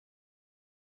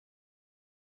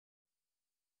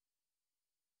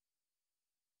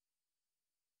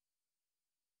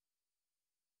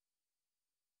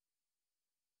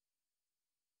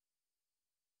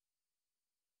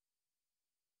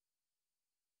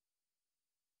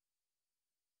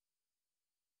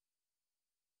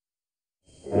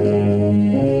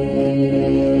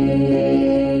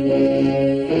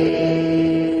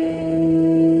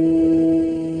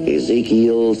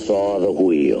Ezekiel saw the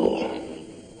wheel.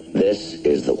 This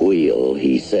is the wheel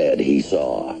he said he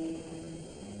saw.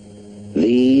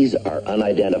 These are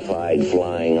unidentified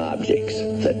flying objects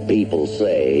that people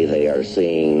say they are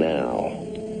seeing now.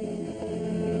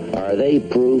 Are they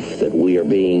proof that we are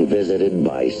being visited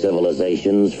by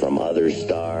civilizations from other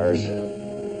stars?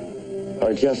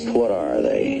 Or just what are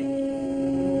they?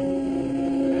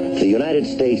 The United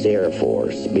States Air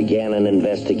Force began an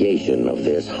investigation of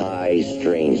this high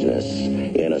strangeness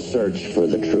in a search for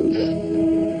the truth.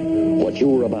 What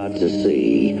you are about to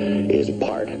see is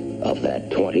part of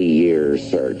that 20-year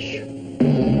search.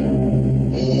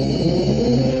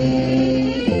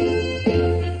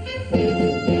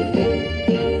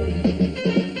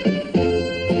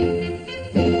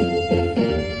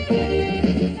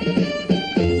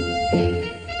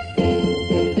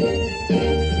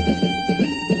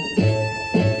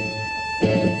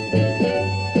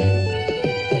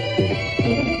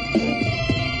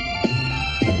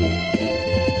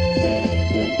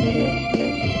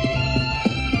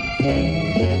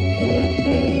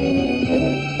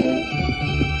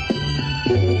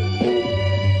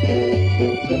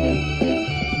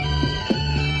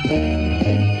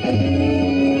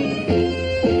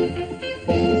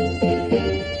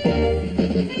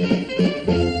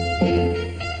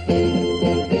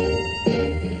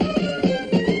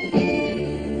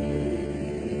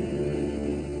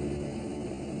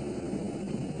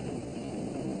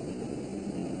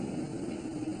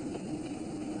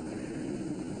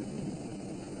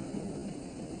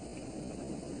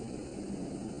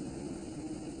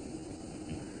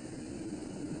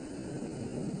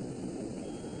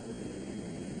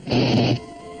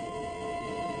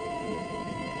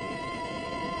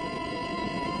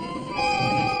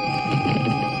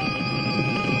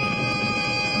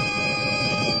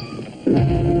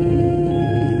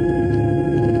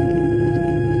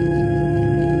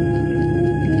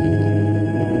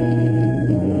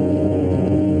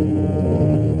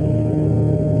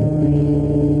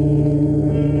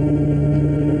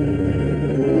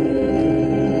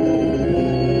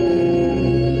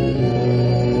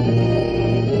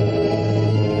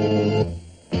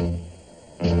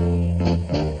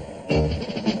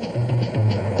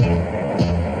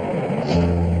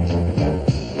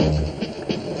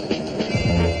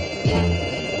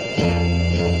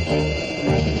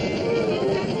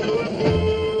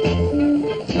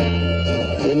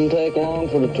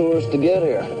 For the tourists to get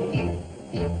here.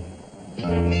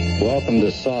 Welcome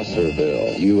to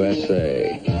Saucerville,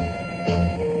 USA.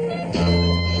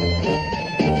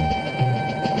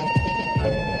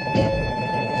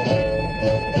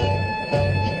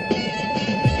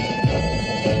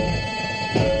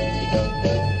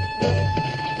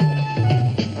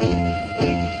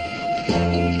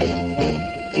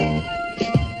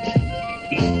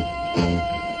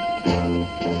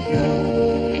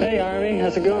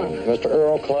 How's it going? Mr.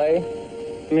 Earl Clay?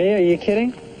 Me? Are you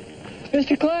kidding?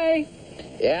 Mr. Clay?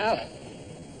 Yeah?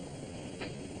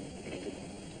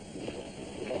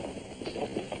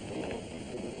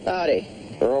 Howdy.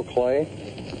 Earl Clay?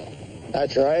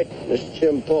 That's right. This is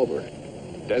Jim Pulver.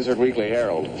 Desert Weekly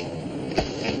Herald.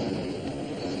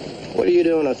 What are you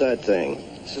doing with that thing?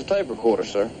 This is tape recorder,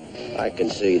 sir. I can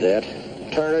see that.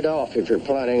 Turn it off if you're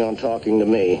planning on talking to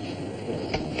me.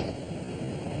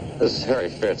 This is Harry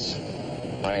Fitz.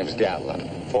 My name's Gatlin,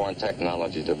 Foreign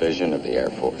Technology Division of the Air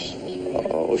Force.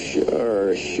 Oh,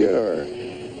 sure.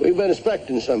 We've been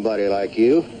expecting somebody like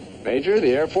you. Major,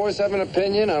 the Air Force have an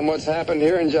opinion on what's happened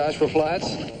here in Joshua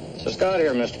Flats? Sir Scott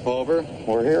here, Mr. Pulver.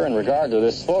 We're here in regard to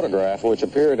this photograph which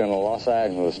appeared in a Los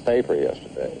Angeles paper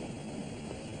yesterday.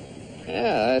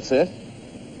 Yeah, that's it.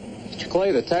 Mr.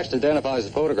 Clay, the text identifies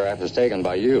the photograph as taken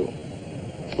by you.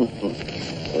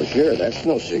 Oh, sure, that's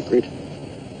no secret.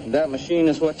 That machine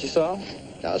is what you saw?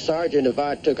 Now, Sergeant, if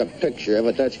I took a picture of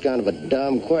it, that's kind of a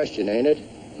dumb question, ain't it?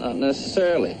 Not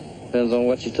necessarily. Depends on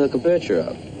what you took a picture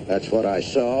of. That's what I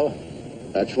saw.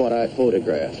 That's what I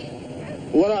photographed.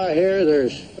 What I hear,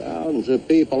 there's thousands of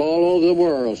people all over the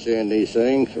world seeing these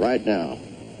things right now.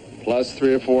 Plus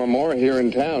 3 or 4 more here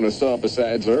in town who saw it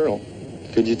besides Earl.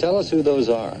 Could you tell us who those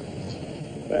are?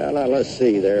 Well, now, let's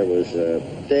see. There was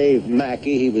Dave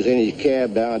Mackey. He was in his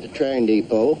cab down at the train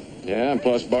depot. Yeah,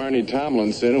 plus Barney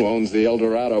Tomlinson, who owns the El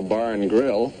Dorado Bar and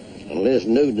Grill. And Liz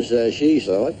Newton says she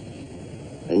saw it.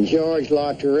 And George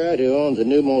LaTourette, who owns a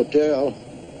new motel,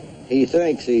 he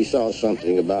thinks he saw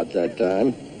something about that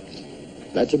time.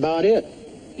 That's about it.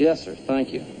 Yes, sir.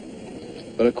 Thank you.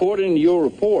 But according to your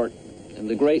report and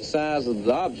the great size of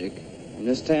the object, And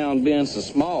this town being so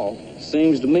small,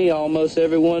 seems to me almost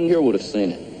everyone here would have seen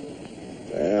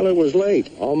it. Well, it was late,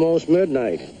 almost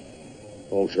midnight.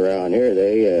 Folks around here,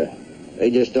 they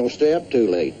just don't stay up too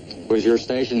late. Was your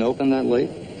station open that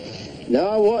late? No,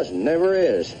 I wasn't. Never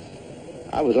is.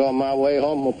 I was on my way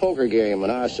home from a poker game when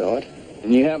I saw it.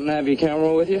 And you happen to have your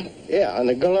camera with you? Yeah, in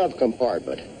the glove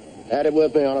compartment. Had it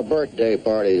with me on a birthday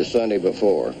party the Sunday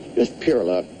before. Just pure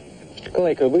luck. Mr.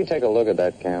 Clay, could we take a look at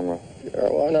that camera?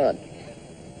 Sure, why not?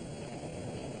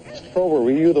 Mr. Pulver,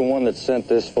 were you the one that sent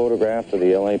this photograph to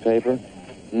the L.A. paper?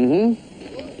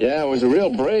 Mm-hmm. Yeah, it was a real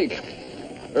break.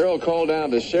 Earl called down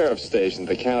to the sheriff's station,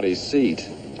 the county seat.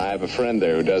 I have a friend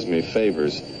there who does me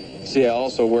favors. See, I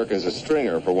also work as a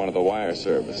stringer for one of the wire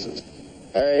services.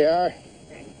 There you are.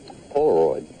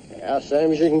 Polaroid. Yeah,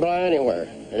 same as you can buy anywhere.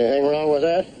 Anything wrong with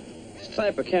that? This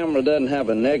type of camera doesn't have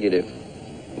a negative.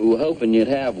 We were hoping you'd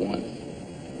have one.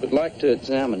 We'd like to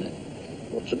examine it.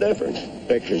 What's the difference?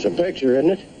 Picture's a picture,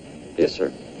 isn't it? Yes,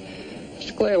 sir.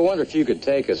 Mr. Clay, I wonder if you could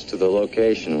take us to the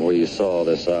location where you saw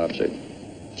this object.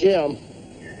 Jim,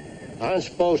 I'm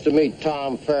supposed to meet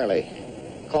Tom Fairley.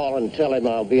 Call and tell him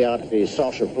I'll be out at the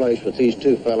saucer place with these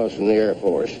two fellows from the Air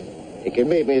Force. He can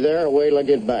meet me there or wait till I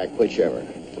get back, whichever.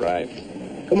 Right.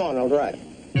 Come on, I'll drive.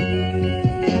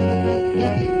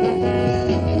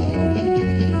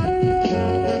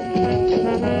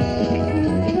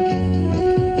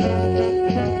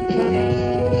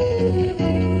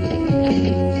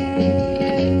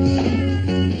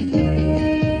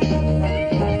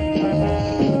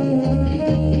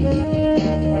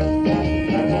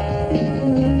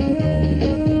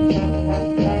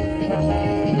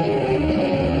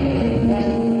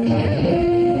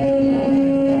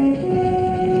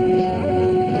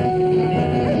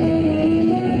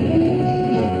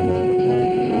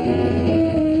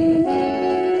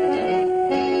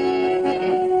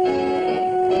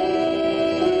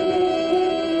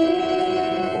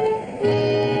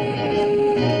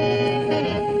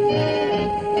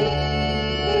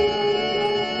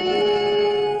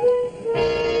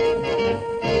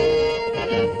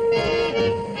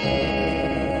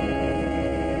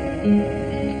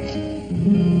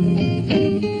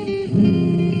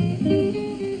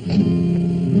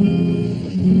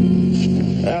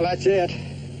 Well, that's it.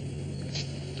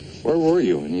 Where were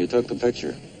you when you took the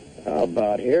picture? How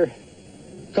about here?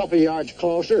 A couple yards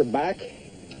closer, back.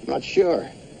 Not sure.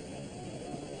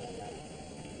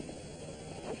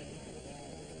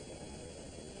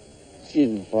 Excuse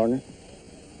me, partner.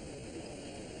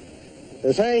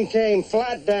 The thing came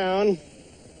flat down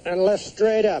and left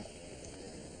straight up.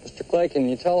 Mr. Clay, can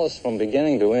you tell us from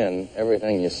beginning to end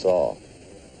everything you saw?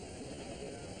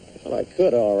 Well, I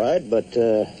could, all right, but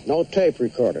no tape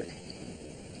recorder.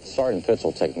 Sergeant Fitz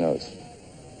will take notes.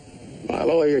 My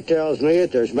lawyer tells me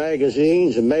that there's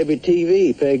magazines and maybe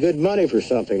TV pay good money for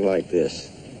something like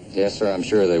this. Yes, sir, I'm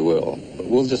sure they will. But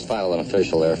we'll just file an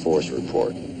official Air Force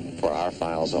report for our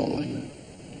files only.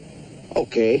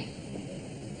 Okay.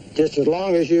 Just as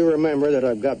long as you remember that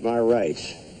I've got my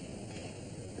rights.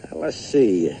 Now, let's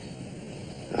see.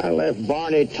 I left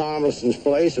Barney Tomlinson's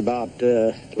place about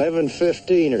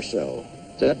 11:15 or so.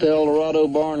 Is that the El Dorado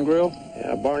Bar and Grill?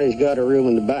 Yeah, Barney's got a room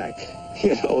in the back.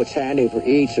 You know, it's handy for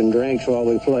eats and drinks while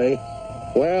we play.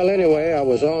 Well, anyway, I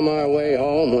was on my way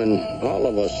home when all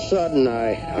of a sudden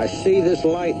I see this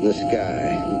light in the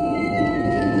sky.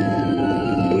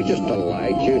 It was just a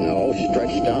light, you know,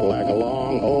 stretched out like a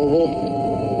long oval.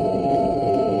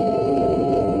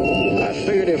 I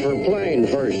figured it for a plane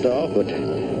first off, but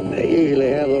they usually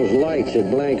have those lights that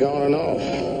blink on and off.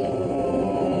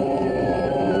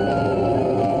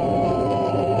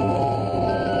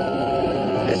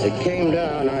 As it came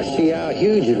down, I see how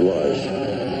huge it was.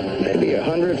 Maybe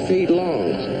 100 feet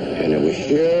long. And it was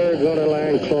sure going to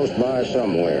land close by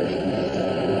somewhere.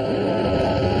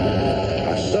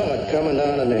 I saw it coming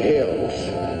down in the hills.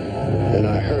 Then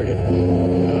I heard it.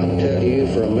 I'll tell you,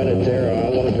 for a minute there, I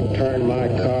wanted to turn my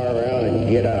car around and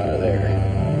get out of there.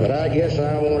 But I guess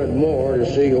I wanted more to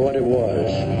see what it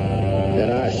was. Then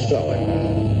I saw it.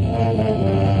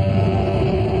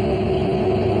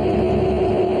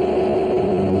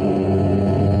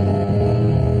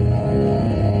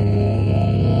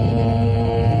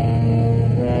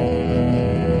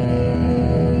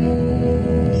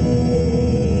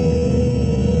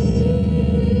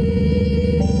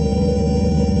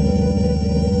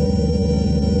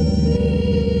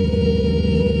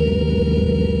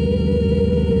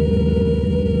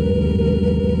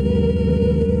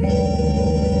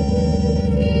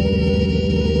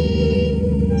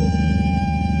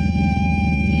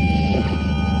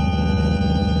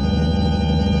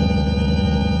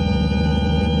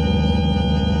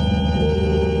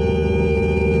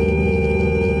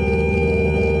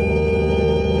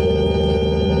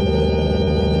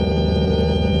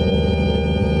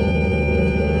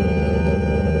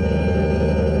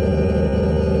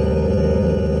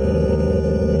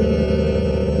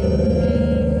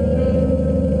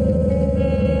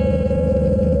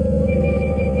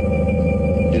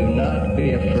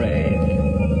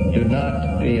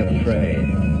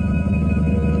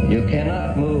 You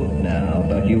cannot move now,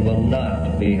 but you will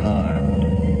not be harmed.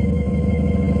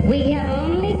 We have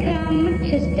only come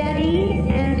to study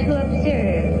and to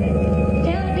observe.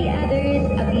 Tell the others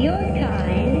of your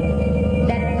kind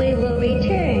that we will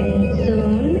return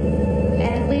soon,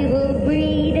 and we will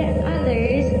breed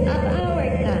others of our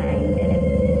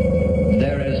kind.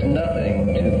 There is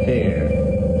nothing to fear.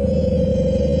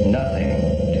 Nothing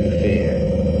to fear.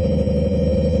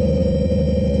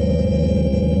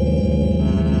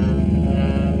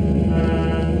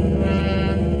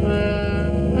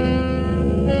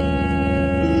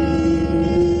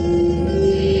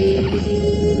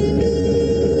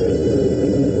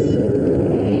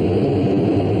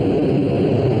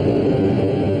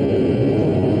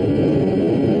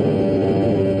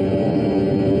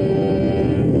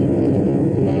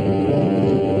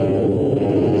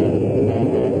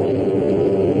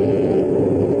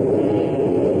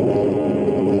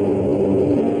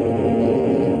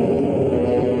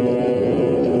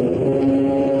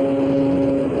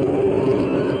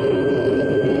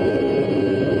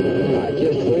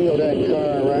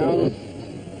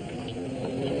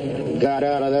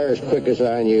 Quick as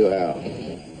I knew how.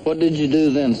 What did you do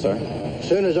then, sir? As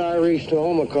soon as I reached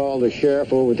home, I called the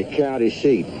sheriff over at the county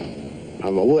seat.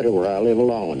 I'm a widower. I live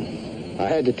alone. I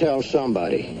had to tell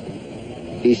somebody.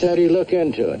 He said he'd look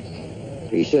into it.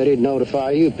 He said he'd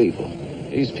notify you people.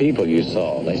 These people you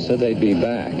saw, they said they'd be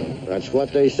back. That's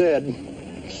what they said.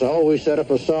 So we set up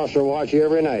a saucer watch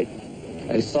every night.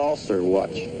 A saucer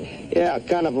watch? Yeah,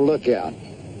 kind of a lookout.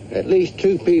 At least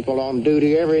 2 people on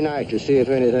duty every night to see if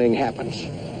anything happens.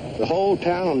 The whole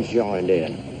town's joined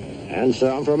in, and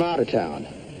some from out of town.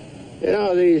 You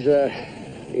know, these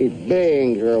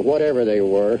beings, or whatever they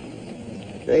were,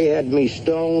 they had me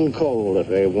stone cold if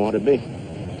they wanted me.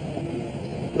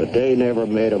 But they never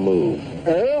made a move.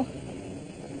 Earl?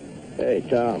 Hey,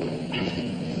 Tom.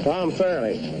 Tom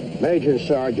Fairley, Major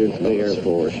Sergeant in the Air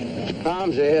Force.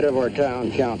 Tom's the head of our town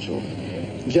council.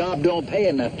 Job don't pay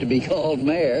enough to be called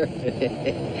mayor.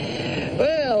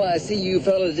 Well, I see you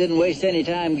fellas didn't waste any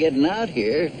time getting out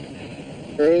here.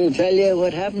 Earl tell you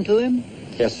what happened to him?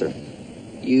 Yes, sir.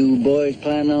 You boys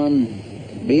plan on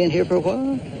being here for a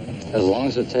while? As long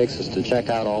as it takes us to check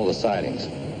out all the sightings.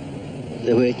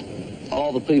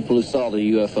 All the people who saw the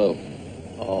UFO.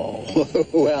 Oh,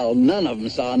 well, none of them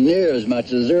saw near as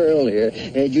much as Earl here.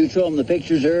 Did you show them the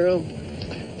pictures, Earl?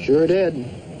 Sure did.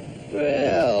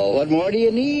 Well, what more do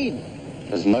you need?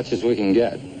 As much as we can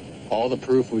get. All the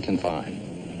proof we can find.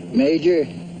 Major,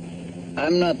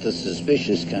 I'm not the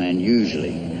suspicious kind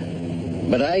usually,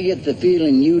 but I get the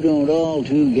feeling you don't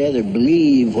altogether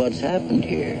believe what's happened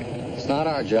here. It's not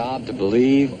our job to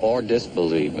believe or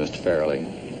disbelieve, Mr. Fairley.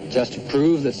 Just to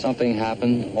prove that something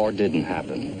happened or didn't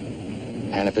happen.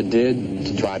 And if it did,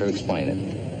 to try to explain it.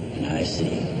 I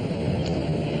see.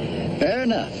 Fair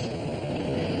enough.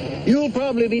 You'll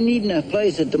probably be needing a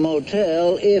place at the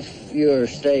motel if you're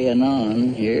staying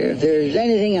on here. If there's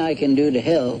anything I can do to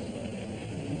help.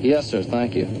 Yes, sir,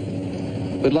 thank you.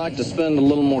 We'd like to spend a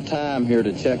little more time here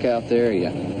to check out the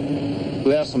area.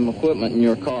 We have some equipment in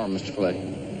your car, Mr. Clay.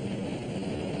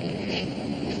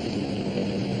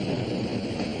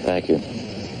 Thank you.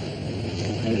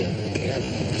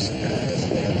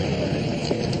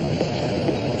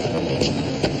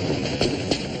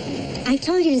 I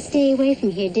told you to stay away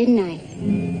from here, didn't I?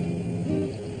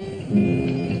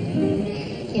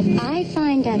 If I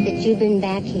find out that you've been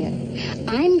back here,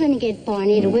 I'm going to get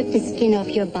Barney to whip the skin off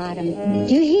your bottom.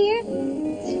 Do you hear?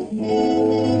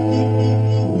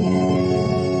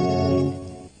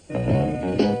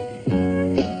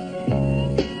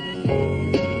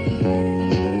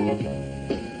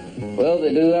 Well,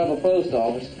 they do have a post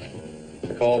office.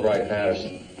 I called Wright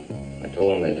Patterson. I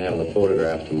told him they'd have the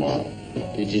photograph tomorrow.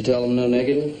 Did you tell them no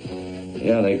negative?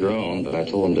 Yeah, they groaned, but I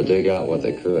told them to dig out what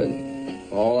they could.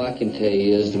 All I can tell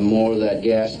you is the more that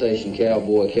gas station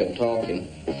cowboy kept talking,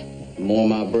 the more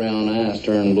my brown eyes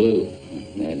turned blue.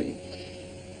 Maybe.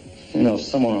 You know,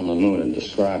 someone on the moon had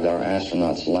described our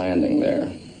astronauts landing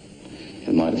there.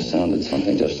 It might have sounded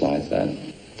something just like that.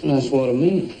 That's what I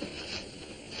mean.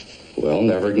 Well,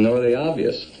 never ignore the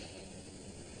obvious.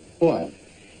 What?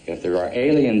 If there are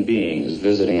alien beings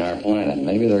visiting our planet,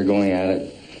 maybe they're going at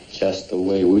it just the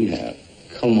way we have.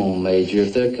 Come on, Major.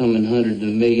 If they're coming hundreds of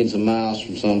millions of miles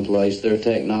from someplace, their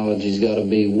technology's got to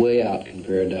be way out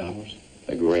compared to ours.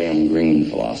 The Graham Greene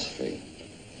philosophy.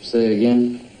 Say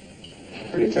again?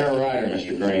 Pretty fair writer,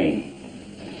 Mr. Greene.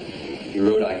 He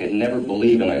wrote, I could never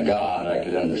believe in a God I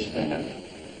could understand.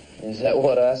 Is that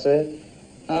what I said?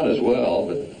 Not as well,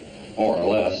 but more or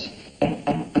less.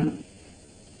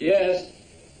 Yes?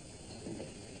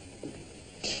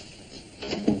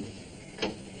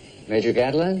 Major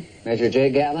Gatlin? Major J.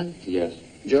 Gatlin? Yes.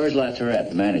 George Latourette,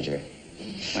 the manager.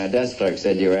 My desk clerk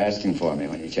said you were asking for me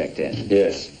when you checked in.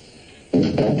 Yes.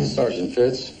 Sergeant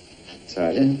Fitz.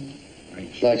 Sergeant?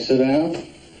 Would you like to sit down?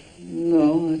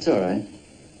 No, it's all right.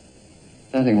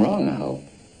 Nothing wrong, I hope.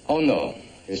 Oh, no.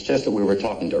 It's just that we were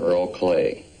talking to Earl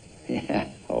Clay. Yeah.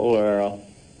 Oh, Earl.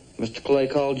 Mr. Clay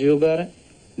called you about it?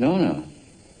 No.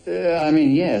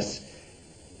 Yes.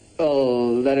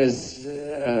 Well, that is,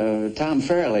 Tom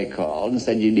Fairley called and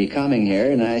said you'd be coming here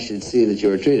and I should see that you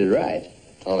were treated right.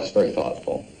 Oh, that's very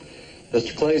thoughtful.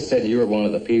 Mr. Clay said you were one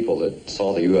of the people that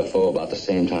saw the UFO about the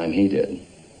same time he did.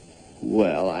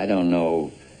 Well, I don't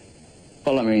know.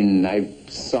 Well, I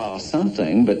saw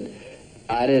something, but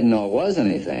I didn't know it was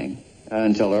anything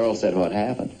until Earl said what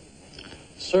happened.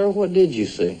 Sir, what did you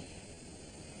see?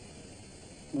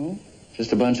 Oh,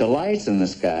 just a bunch of lights in the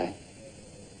sky.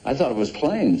 I thought it was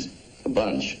planes. A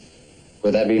bunch.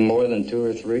 Would that be more than 2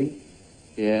 or 3?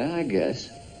 Yeah, I guess.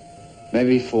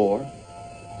 Maybe 4.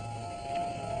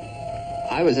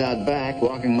 I was out back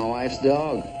walking my wife's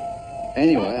dog.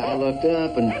 Anyway, I looked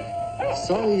up and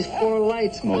saw these 4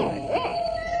 lights moving.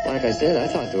 Like I said, I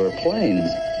thought they were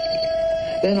planes.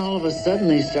 Then all of a sudden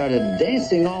they started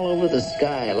dancing all over the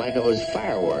sky like it was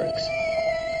fireworks.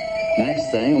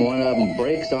 Next thing, one of them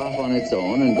breaks off on its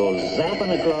own and goes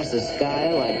zapping across the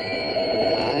sky like...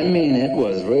 it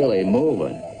was really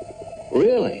moving.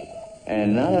 Really.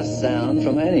 And not a sound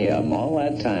from any of them all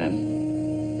that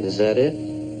time. Is that it?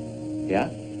 Yeah,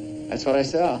 that's what I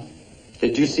saw.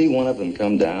 Did you see one of them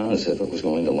come down as if it was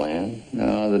going to land?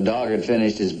 No, the dog had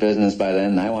finished his business by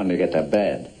then, and I wanted to get to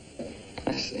bed.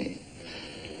 I see.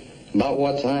 About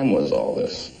what time was all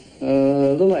this? A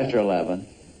little after 11.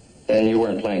 And you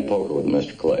weren't playing poker with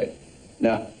Mr. Clay?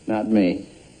 No, not me.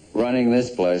 Running this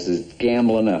place is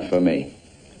gamble enough for me.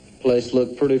 Place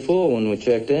looked pretty full when we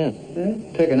checked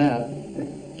in. Picking up.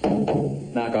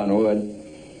 Knock on wood.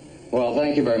 Well,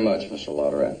 thank you very much, Mr.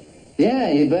 Latourette. Yeah,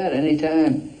 you bet,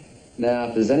 anytime. Now,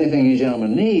 if there's anything you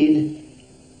gentlemen need...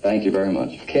 Thank you very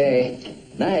much. Okay.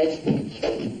 Night.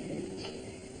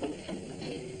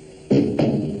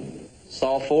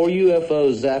 Saw 4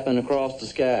 UFOs zapping across the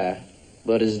sky,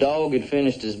 but his dog had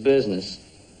finished his business,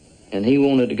 and he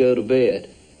wanted to go to bed.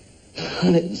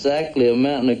 Not exactly a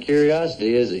mountain of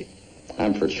curiosity, is he?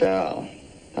 I'm for chow.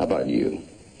 How about you?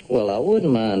 Well, I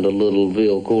wouldn't mind a little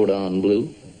veal cordon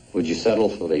bleu. Would you settle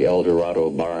for the El Dorado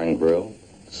Bar and Grill?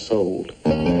 Sold.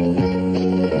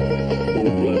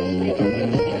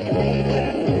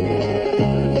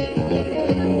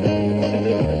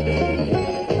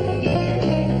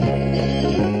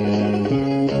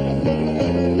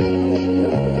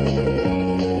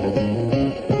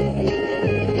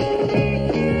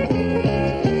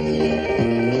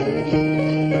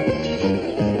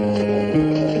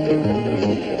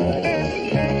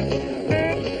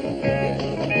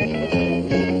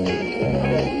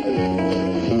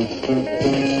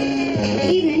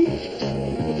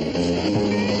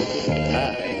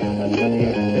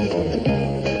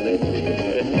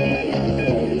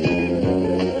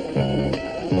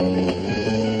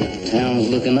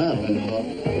 Looking up.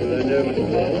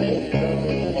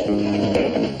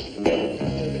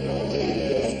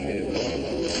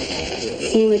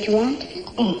 See what you want?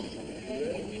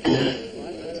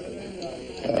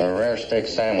 A rare steak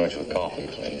sandwich with coffee,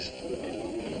 please.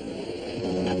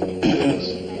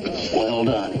 Well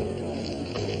done.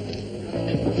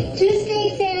 2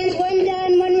 steak salads, 1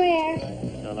 done, 1 rare.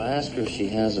 I'll ask her if she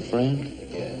has a friend.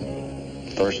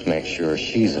 First, make sure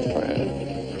she's a friend.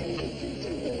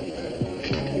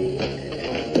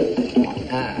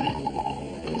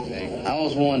 I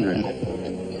was wondering,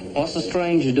 what's a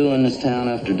stranger doing in this town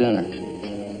after dinner?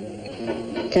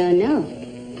 Don't know.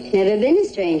 Never been a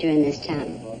stranger in this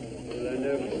town.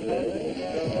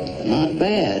 Not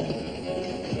bad.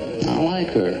 I like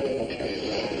her.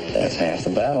 That's half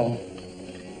the battle.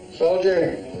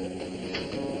 Soldier,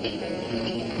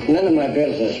 none of my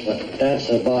business, but that's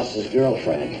the boss's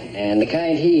girlfriend. And the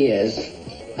kind he is,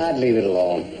 I'd leave it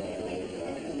alone.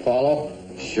 Follow?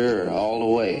 Sure, all the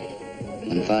way.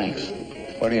 And thanks.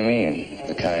 What do you mean,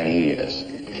 the kind he is?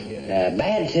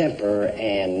 Bad temper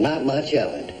and not much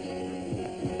of it.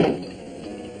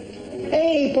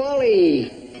 Hey, Paulie!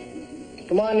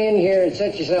 Come on in here and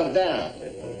set yourself down.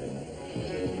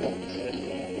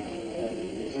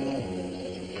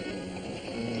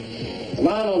 Come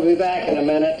on, we'll be back in a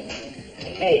minute.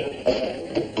 Hey,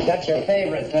 what's your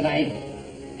favorite tonight?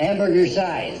 Hamburger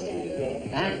size.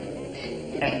 Huh?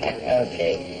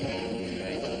 Okay.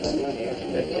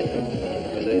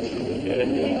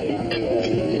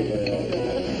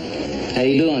 How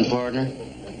you doing, partner?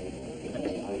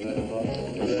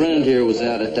 A friend friend here was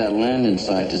out at that landing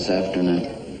site this afternoon.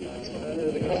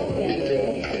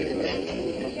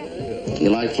 You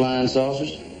like flying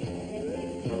saucers?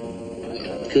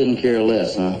 Couldn't care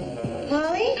less, huh?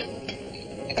 Polly?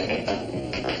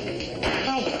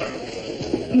 Hi.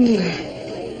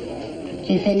 Did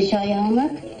you finish all your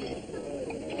homework?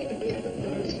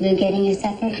 You getting your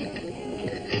supper?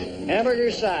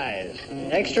 Hamburger size.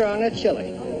 Extra on the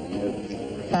chili.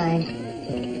 Fine.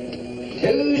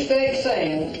 2 steak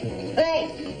sands. Right.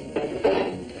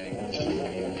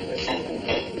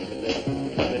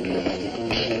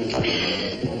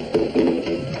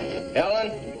 Helen?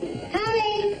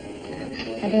 Holly!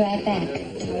 I'll be right back.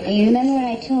 Now, you remember what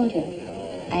I told you?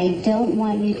 I don't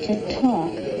want you to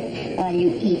talk while you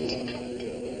eat.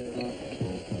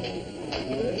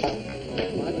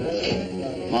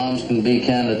 Moms can be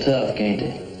kind of tough, can't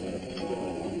they?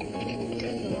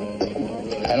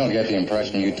 I don't get the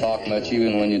impression you talk much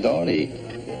even when you don't eat.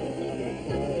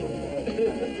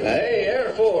 Hey,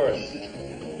 Air Force.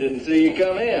 Didn't see you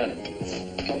come in.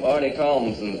 Artie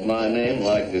Collinson's my name.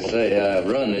 Like to say I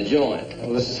run the joint.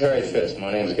 Well, this is Harry Fisk.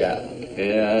 My name's Gap.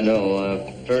 Yeah, I know.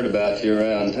 I've heard about you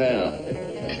around town.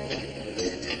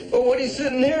 Well, what are you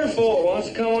sitting here for? Why don't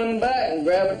you come on back and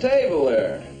grab a table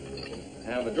there?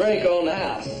 Have a drink on the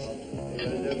house.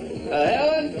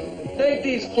 Helen, take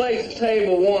these plates to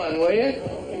table 1, will you?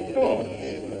 Come on.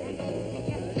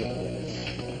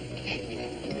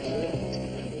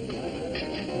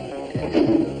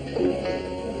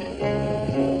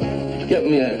 Get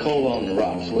me a cold on the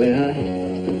rocks, will you, honey?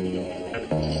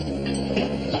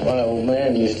 My old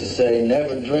man used to say,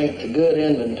 never drink the good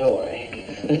inventory.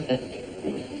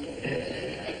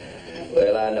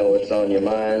 Well, I know what's on your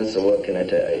mind, so what can I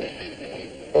tell you?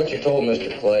 What you told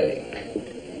Mr. Clay,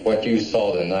 what you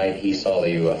saw the night he saw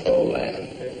the UFO land.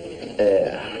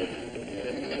 Yeah.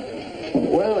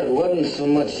 Well, it wasn't so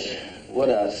much what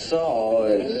I saw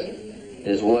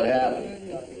as what happened.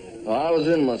 Well, I was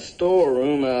in my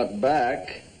storeroom out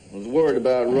back. Was worried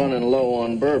about running low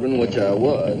on bourbon, which I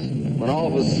was, when all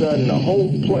of a sudden the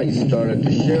whole place started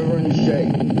to shiver and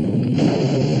shake.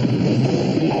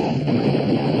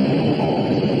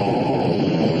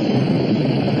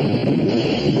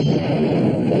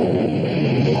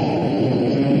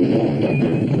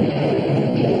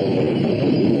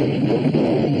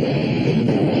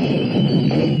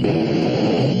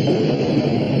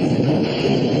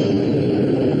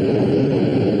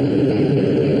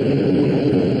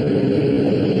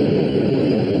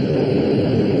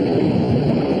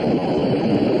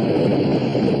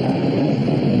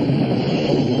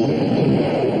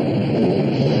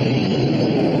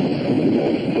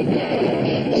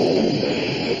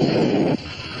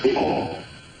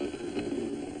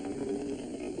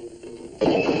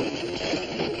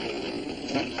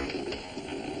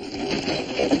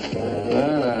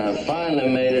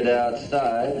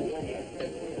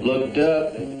 Looked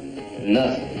up,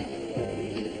 nothing.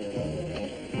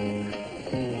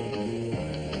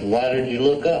 Why did you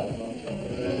look up?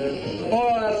 Oh,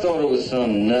 I thought it was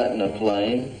some nut in a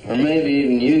plane. Or maybe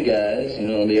even you guys. You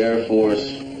know, the Air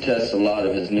Force tests a lot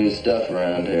of its new stuff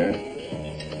around here.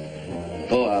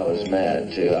 Oh, I was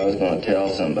mad, too. I was going to tell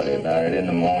somebody about it in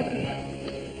the morning.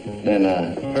 Then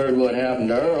I heard what happened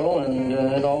to Earl, and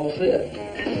it all fit.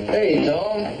 Hey,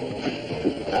 Tom.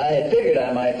 I figured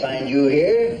I might find you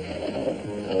here.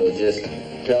 I was just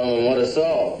telling him what I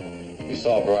saw. You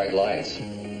saw bright lights.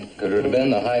 Could it have been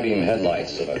the high beam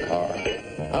headlights of a car?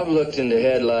 I've looked into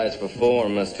headlights before,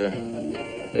 mister.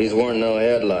 These weren't no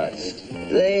headlights.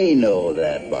 They know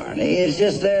that, Barney. It's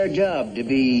just their job to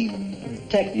be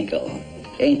technical.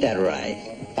 Ain't that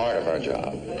right? Part of our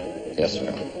job. Yes,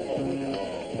 sir.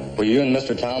 Were you and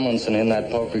Mr. Tomlinson in that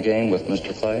poker game with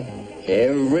Mr. Clay?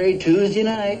 Every Tuesday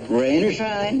night, rain or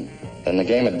shine. Then the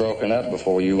game had broken up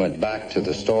before you went back to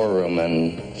the storeroom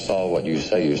and saw what you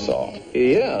say you saw.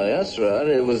 Yeah, that's right.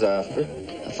 It was after.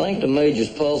 I think the Major's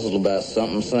puzzled about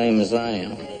something same as I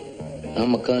am.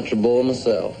 I'm a country boy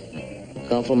myself.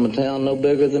 Come from a town no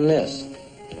bigger than this.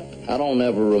 I don't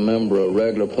ever remember a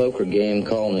regular poker game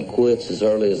calling it quits as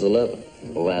early as 11.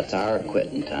 Well, that's our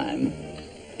quitting time.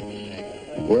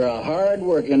 We're a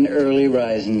hard-working,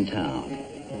 early-rising town.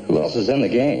 Who else is in the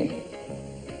game?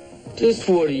 Just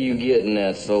what are you getting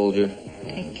at, soldier?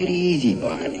 Take it easy,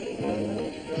 Barney.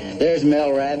 There's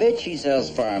Mel Rabbit. She sells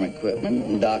farm equipment.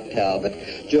 And Doc Talbot.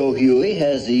 Joe Huey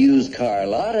has the used car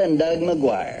lot. And Doug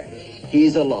McGuire.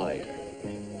 He's a lawyer.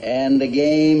 And the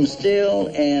game still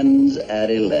ends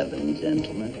at 11,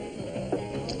 gentlemen.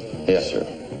 Yes, sir.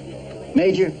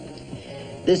 Major,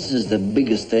 this is the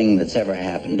biggest thing that's ever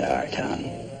happened to our town.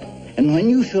 And when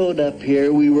you showed up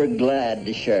here, we were glad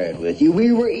to share it with you.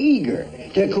 We were eager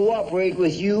to cooperate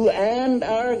with you and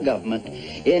our government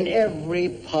in every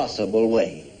possible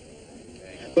way.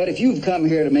 But if you've come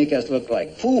here to make us look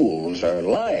like fools or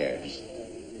liars,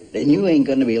 then you ain't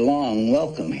going to be long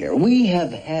welcome here. We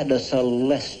have had a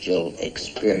celestial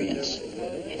experience,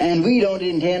 and we don't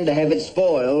intend to have it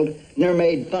spoiled nor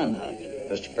made fun of.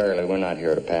 Mr. Fairley, we're not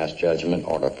here to pass judgment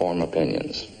or to form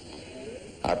opinions.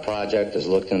 Our project has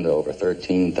looked into over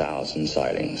 13,000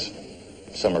 sightings.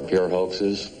 Some are pure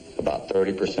hoaxes. About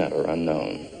 30% are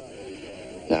unknown.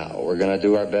 Now, we're going to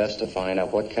do our best to find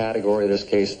out what category this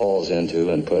case falls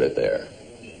into and put it there.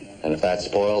 And if that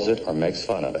spoils it or makes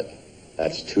fun of it,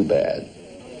 that's too bad.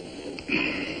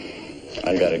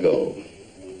 I gotta go.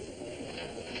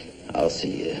 I'll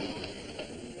see you.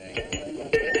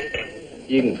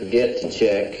 You can forget to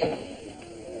check,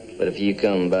 but if you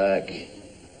come back,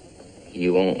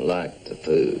 you won't like the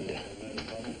food.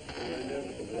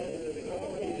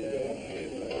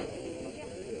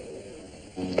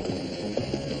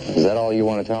 Is that all you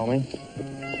want to tell me?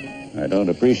 I don't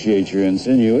appreciate your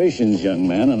insinuations, young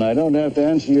man, and I don't have to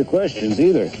answer your questions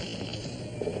either.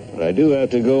 But I do have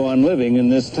to go on living in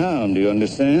this town, do you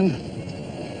understand?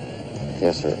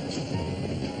 Yes, sir.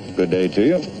 Good day to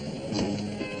you.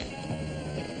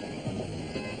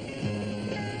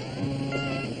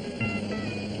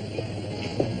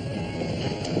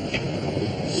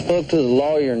 Spoke to the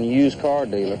lawyer and the used car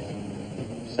dealer.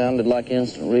 Sounded like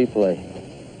instant replay.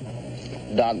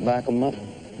 Doc back 'em up?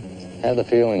 Had the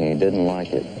feeling he didn't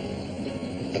like it.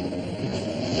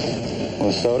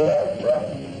 Want a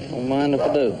soda? Don't mind if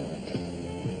I do.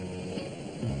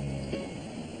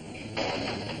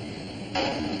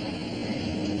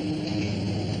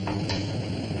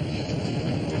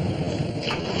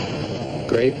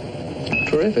 Great.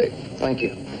 Terrific. Thank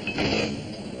you.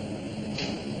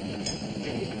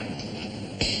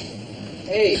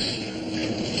 Hey,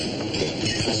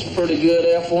 that's a pretty good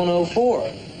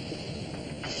F-104.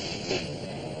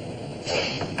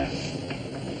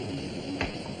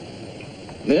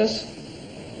 Miss?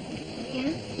 Yeah?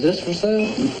 Is this for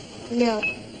sale? No.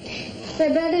 My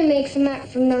brother makes them up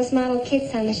from those model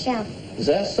kits on the shelf. Is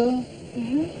that so?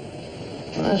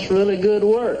 Mm-hmm. That's really good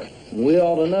work. We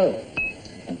ought to know.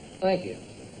 Thank you.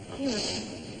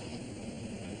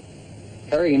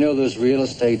 Harry, you know those real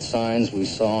estate signs we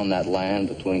saw on that land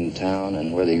between town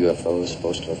and where the UFO is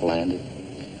supposed to have landed?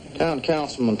 Town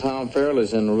Councilman Tom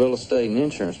Fairley's in the real estate and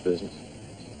insurance business.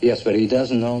 Yes, but he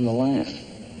doesn't own the land.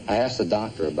 I asked the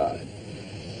doctor about it.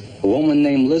 A woman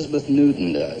named Elizabeth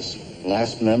Newton does.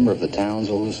 Last member of the town's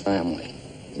oldest family.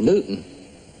 Newton?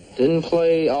 Didn't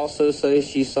Clay also say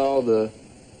she saw the...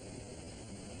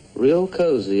 Real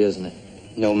cozy, isn't it?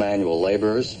 No manual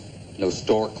laborers, no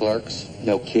store clerks,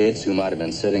 no kids who might have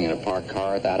been sitting in a parked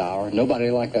car at that hour.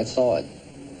 Nobody like that saw it.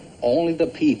 Only the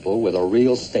people with a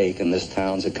real stake in this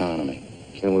town's economy.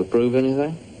 Can we prove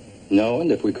anything? No, and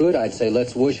if we could, I'd say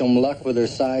let's wish them luck with their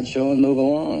sideshow and move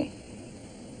along.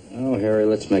 Oh, Harry,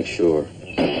 let's make sure.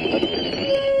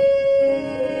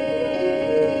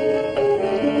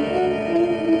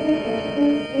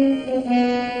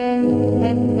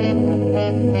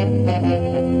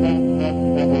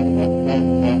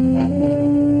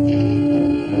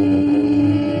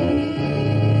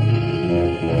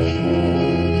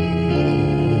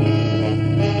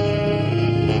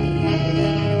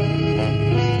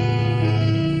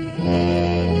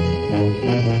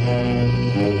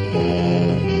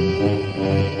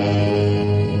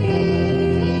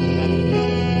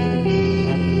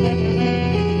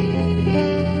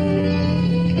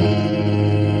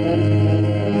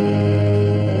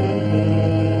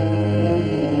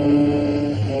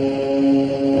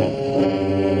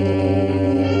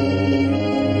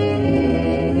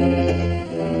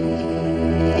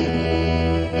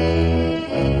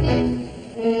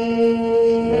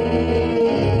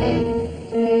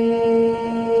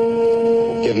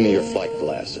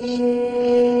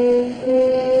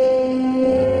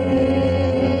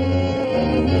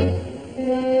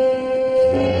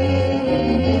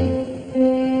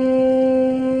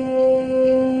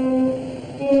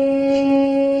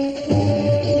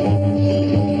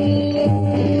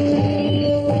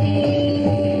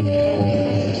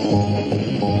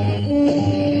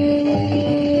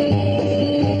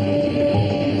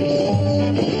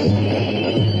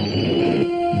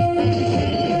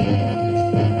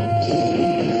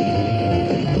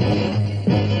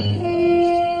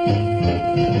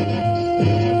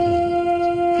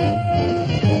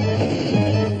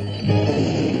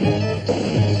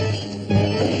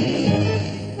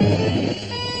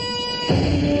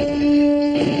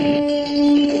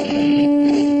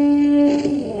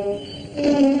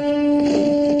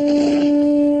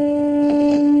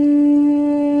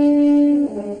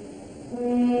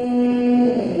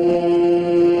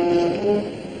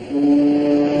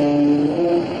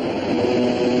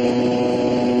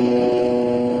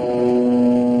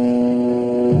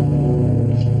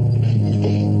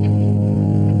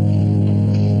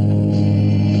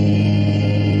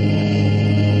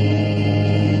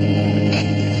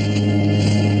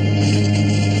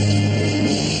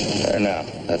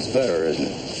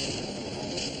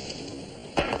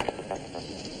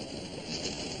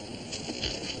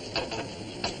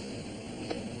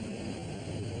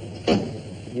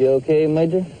 You okay,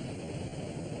 Major?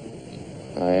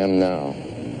 I am now.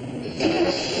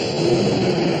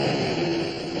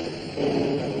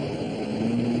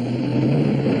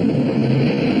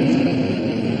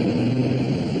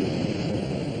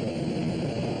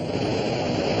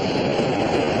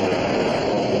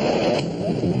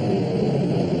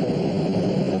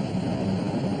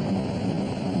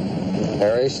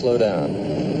 Harry, slow down.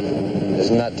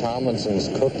 Isn't that Tomlinson's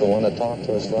cook the one that talked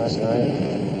to us last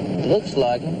night? Looks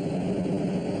like him.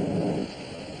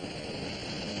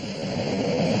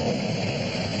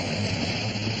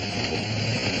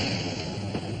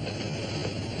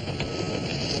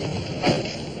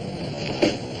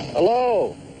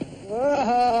 Hello.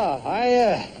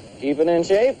 Hiya. Keeping in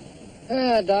shape?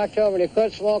 Doc told me to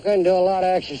quit smoking and do a lot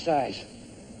of exercise.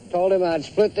 Told him I'd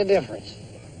split the difference.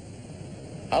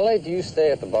 How late do you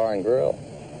stay at the bar and grill?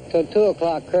 Till 2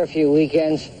 o'clock curfew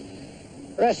weekends.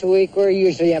 The rest of the week, we're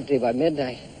usually empty by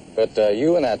midnight. But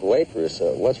you and that waitress,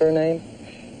 what's her name?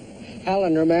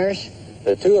 Helen Ramirez.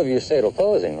 The two of you stay till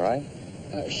closing, right?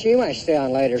 She might stay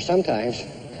on later sometimes,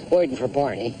 waiting for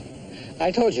Barney. I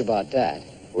told you about that.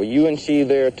 Were you and she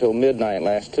there till midnight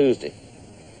last Tuesday?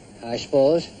 I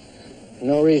suppose.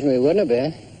 No reason we wouldn't have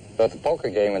been. But the poker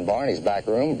game in Barney's back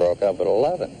room broke up at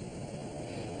 11.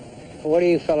 What do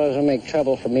you fellows will make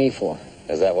trouble for me for?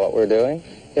 Is that what we're doing?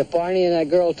 If Barney and that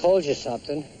girl told you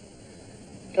something,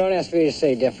 don't ask me to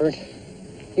say different.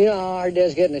 You know how hard it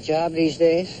is getting a job these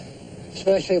days?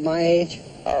 Especially at my age.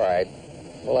 All right.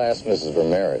 We'll ask Mrs.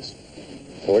 Ramirez.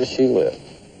 Where does she live?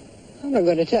 I'm not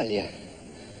going to tell you.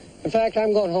 In fact,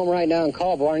 I'm going home right now and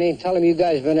call Barney and tell him you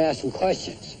guys have been asking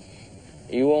questions.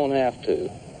 You won't have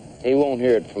to. He won't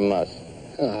hear it from us.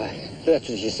 That's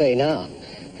what you say now.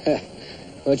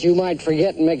 But you might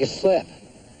forget and make a slip.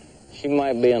 She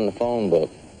might be in the phone book.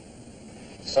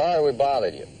 Sorry we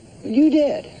bothered you. You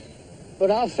did. But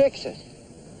I'll fix it.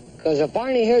 Because if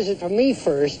Barney hears it from me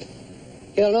first,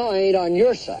 he'll know I ain't on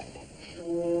your side.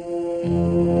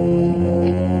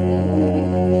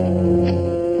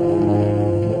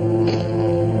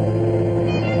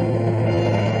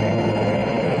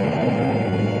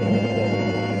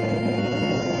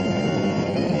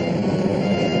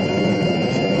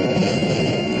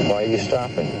 Why are you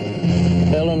stopping?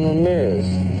 Helen Ramirez,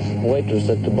 waitress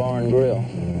at the bar and grill.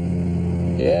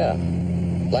 Yeah.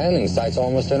 Landing site's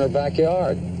almost in her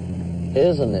backyard.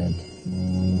 Isn't it?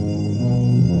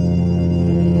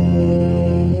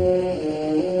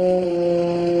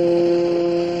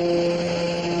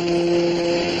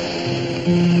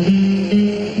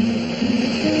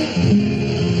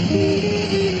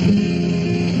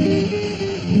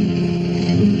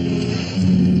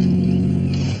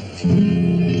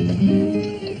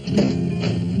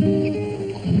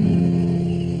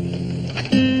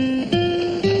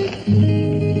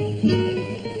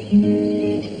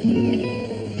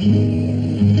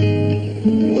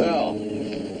 Well,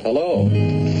 hello.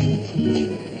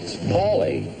 It's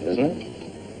Paulie, isn't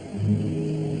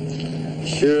it?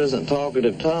 Sure isn't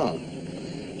talkative Tom.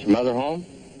 Is your mother home?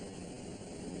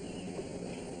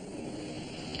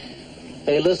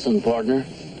 Hey, listen, partner.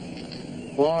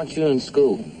 Why aren't you in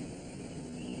school?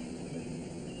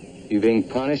 You being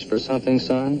punished for something,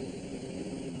 son?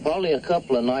 Probably a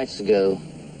couple of nights ago.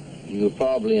 You were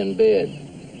probably in bed.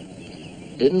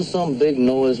 Didn't some big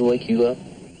noise wake you up?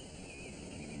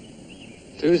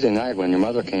 Tuesday night when your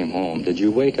mother came home, did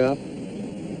you wake up?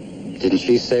 Didn't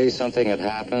she say something had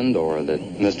happened or that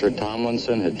Mr.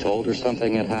 Tomlinson had told her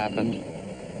something had happened?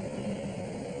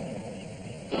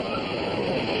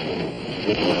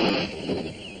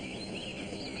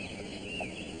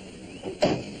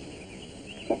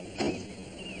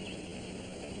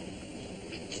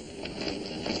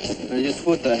 Just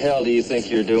what the hell do you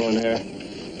think you're doing here?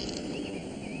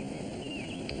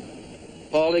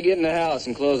 Paulie, get in the house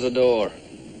and close the door.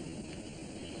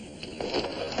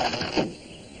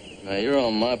 Now, you're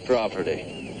on my property.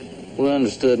 We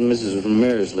understood Mrs.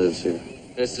 Ramirez lives here.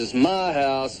 This is my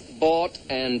house, bought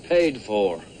and paid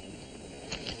for.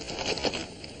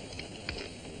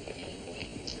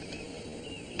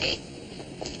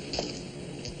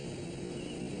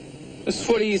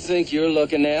 What do you think you're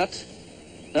looking at?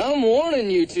 I'm warning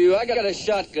you two. I got a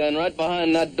shotgun right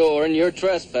behind that door and you're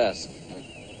trespassing.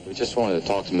 We just wanted to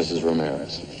talk to Mrs.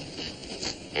 Ramirez.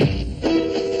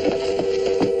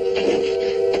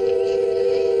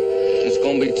 It's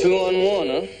gonna be 2-on-1,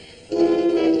 huh?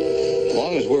 As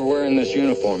long as we're wearing this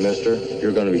uniform, mister,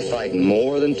 you're going to be fighting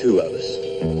more than two of us.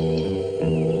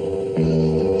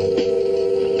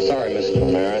 Sorry, Mrs.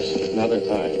 Ramirez. Another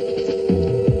time.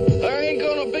 There ain't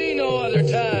gonna be no other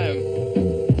time.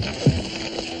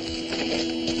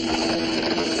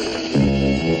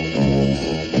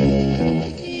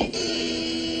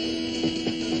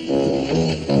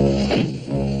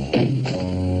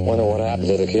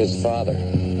 happen to the kid's father?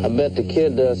 I bet the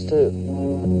kid does too.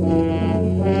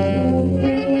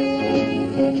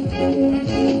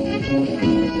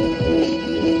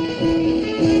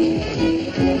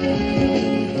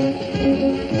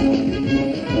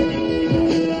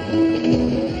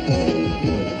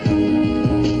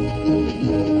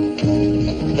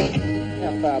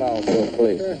 Half out also,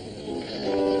 please. Sure.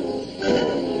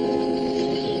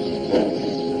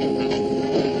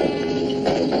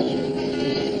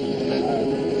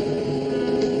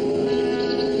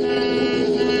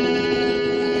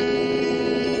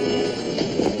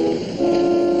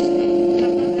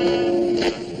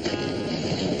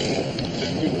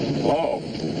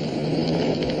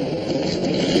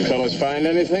 Find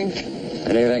anything?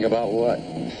 Anything about what?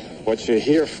 What you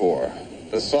here for?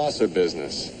 The saucer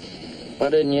business.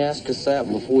 Why didn't you ask us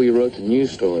that before you wrote the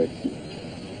news story?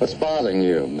 What's bothering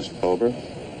you, Mr. Pober?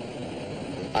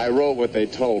 I wrote what they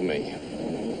told me.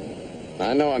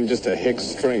 I know I'm just a hick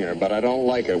stringer, but I don't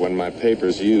like it when my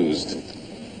paper's used.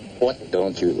 What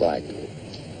don't you like?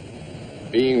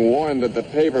 Being warned that the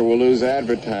paper will lose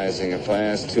advertising if I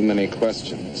ask too many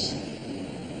questions.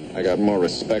 I got more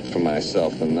respect for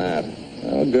myself than that.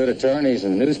 Well, good attorneys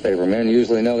and newspapermen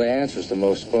usually know the answers to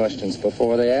most questions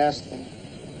before they ask them.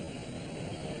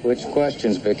 Which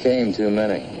questions became too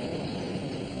many?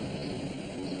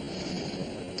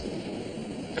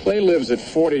 Clay lives at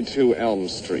 42 Elm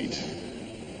Street.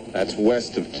 That's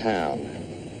west of town.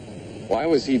 Why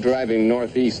was he driving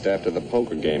northeast after the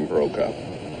poker game broke up?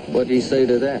 What do you say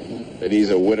to that? That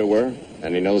he's a widower,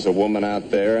 and he knows a woman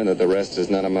out there, and that the rest is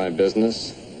none of my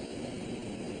business?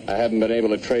 I haven't been able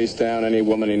to trace down any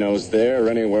woman he knows there or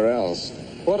anywhere else.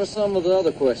 What are some of the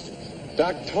other questions?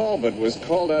 Doc Talbot was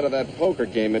called out of that poker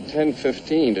game at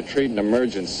 10:15 to treat an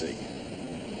emergency.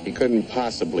 He couldn't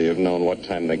possibly have known what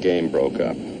time the game broke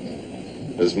up.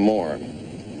 There's more.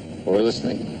 We're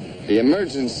listening. The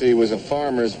emergency was a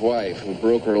farmer's wife who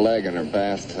broke her leg in her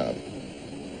bathtub.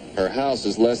 Her house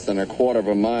is less than a quarter of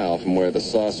a mile from where the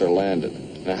saucer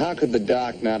landed. Now, how could the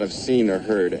doc not have seen or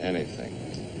heard anything?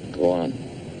 Go on.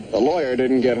 The lawyer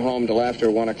didn't get home till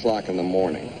after 1 o'clock in the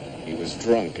morning. He was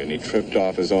drunk and he tripped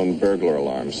off his own burglar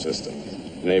alarm system.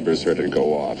 Neighbors heard it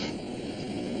go off.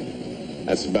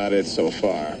 That's about it so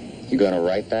far. You gonna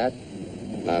write that?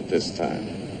 Not this time.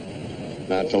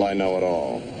 Not till I know it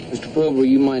all. Mr. Pober,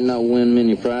 you might not win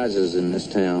many prizes in this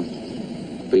town,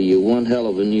 but you're one hell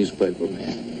of a newspaper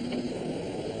man.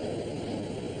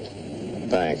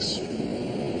 Thanks.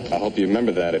 I hope you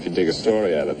remember that if you dig a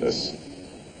story out of this.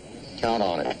 Count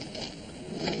on it.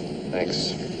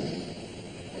 Thanks.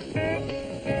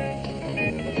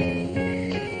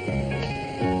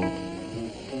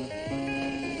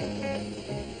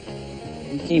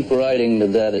 You keep writing to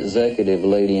that executive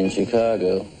lady in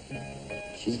Chicago.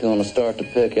 She's going to start to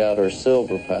pick out her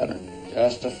silver pattern.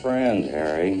 Just a friend,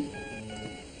 Harry.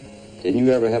 Didn't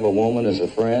you ever have a woman as a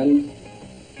friend?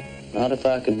 Not if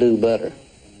I could do better.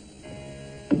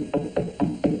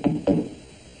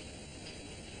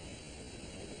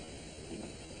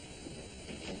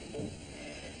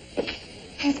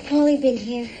 Has Paulie been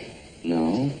here?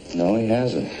 No, he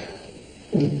hasn't.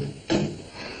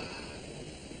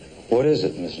 What is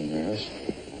it, Miss Ramirez?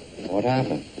 What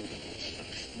happened?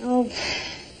 Oh,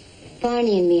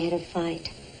 Barney and me had a fight.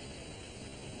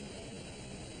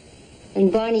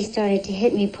 When Barney started to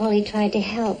hit me, Paulie tried to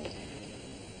help.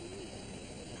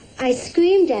 I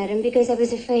screamed at him because I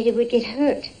was afraid he would get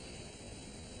hurt.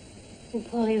 And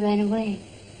Paulie ran away.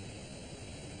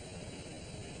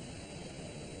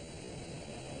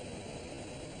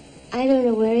 I don't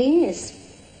know where he is.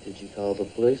 Did you call the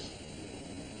police?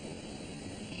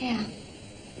 Yeah.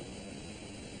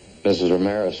 Mrs.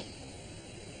 Ramirez,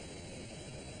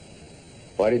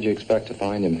 why did you expect to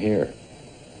find him here?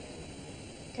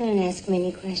 Don't ask me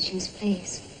any questions,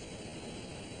 please.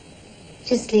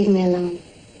 Just leave me alone.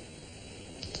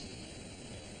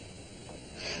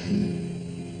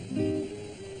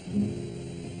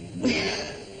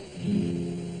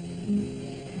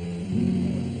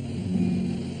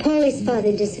 Paulie's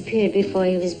father disappeared before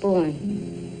he was born.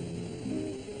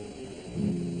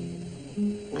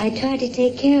 I try to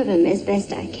take care of him as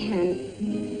best I can.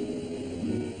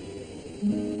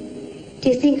 Do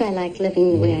you think I like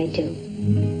living the way I do?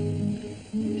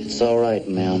 It's all right,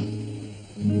 ma'am.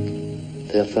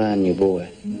 They'll find your boy.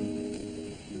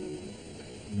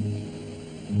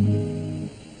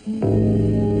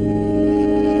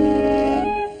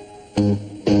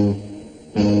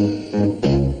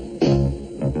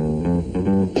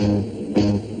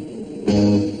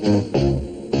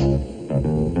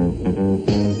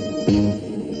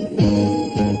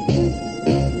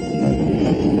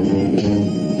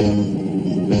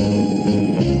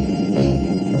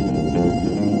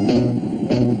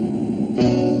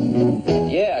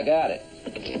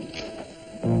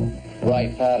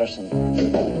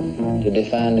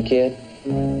 find the kid?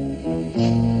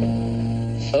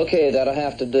 Okay, that'll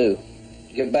have to do.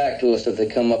 Get back to us if they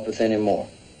come up with any more.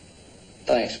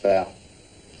 Thanks, pal.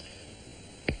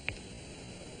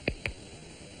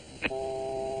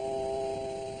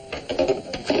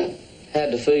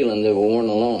 Had the feeling they weren't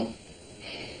alone.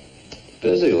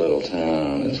 Busy little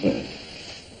town, isn't it?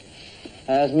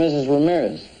 How's Mrs.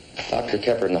 Ramirez? Doctor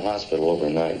kept her in the hospital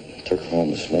overnight. Took her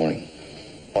home this morning.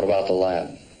 What about the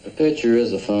lab? The picture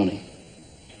is a phony.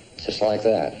 Just like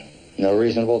that. No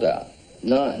reasonable doubt.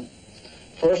 None.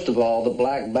 First of all, the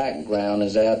black background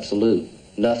is absolute.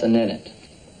 Nothing in it.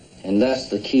 And that's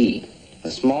the key.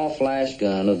 A small flash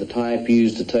gun of the type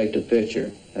used to take the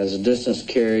picture has a distance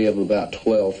carry of about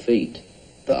 12 feet.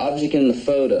 The object in the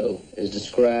photo is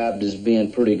described as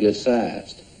being pretty good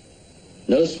sized.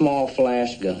 No small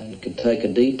flash gun could take a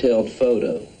detailed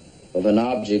photo of an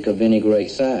object of any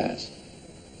great size,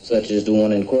 such as the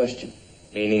one in question.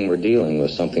 Meaning we're dealing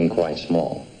with something quite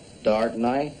small. Dark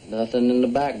night, nothing in the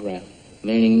background,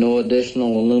 meaning no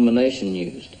additional illumination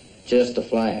used, just a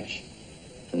flash.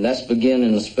 And that's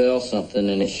beginning to spell something,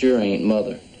 and it sure ain't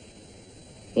Mother.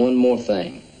 One more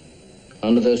thing.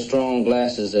 Under those strong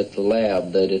glasses at the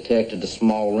lab, they detected a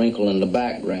small wrinkle in the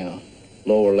background,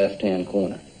 lower left-hand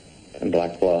corner. And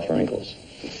black cloth wrinkles.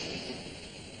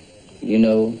 You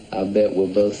know, I bet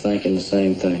we're both thinking the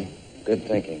same thing. Good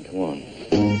thinking. Come on.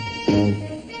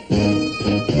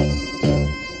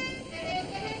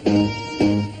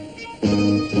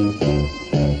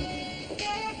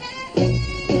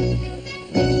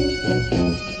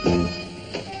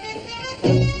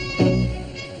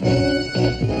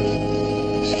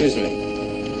 Excuse me.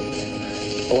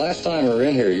 The last time we were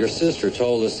in here, your sister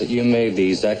told us that you made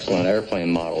these excellent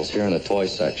airplane models here in the toy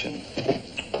section.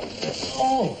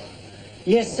 Oh,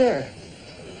 yes, sir.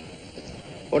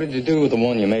 What did you do with the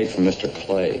one you made for Mr.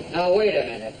 Clay? Now, wait a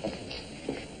minute.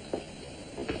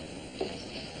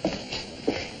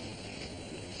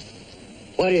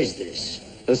 What is this?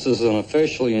 This is an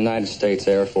official United States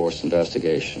Air Force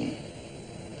investigation.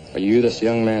 Are you this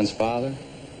young man's father?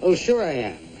 Oh, sure I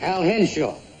am. Al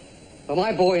Henshaw. But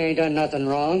my boy ain't done nothing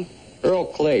wrong. Earl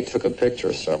Clay took a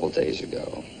picture several days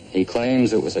ago. He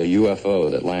claims it was a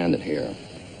UFO that landed here.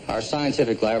 Our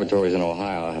scientific laboratories in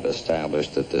Ohio have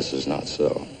established that this is not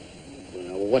so.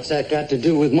 Well, what's that got to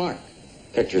do with Mark?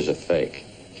 Picture's a fake.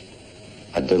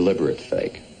 A deliberate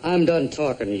fake. I'm done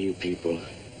talking to you people.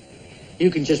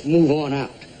 You can just move on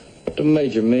out. What the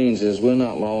major means is we're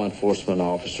not law enforcement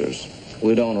officers.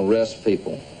 We don't arrest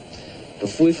people.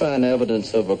 If we find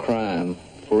evidence of a crime,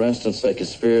 for instance, a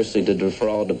conspiracy to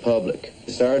defraud the public,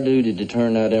 it's our duty to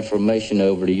turn that information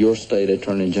over to your state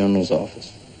attorney general's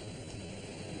office.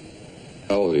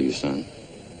 How old are you, son?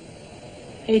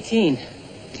 18.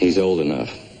 He's old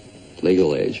enough.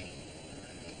 Legal age.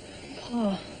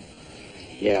 Pa.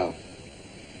 Yeah,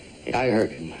 I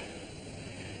heard him.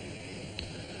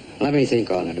 Let me think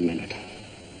on it a minute.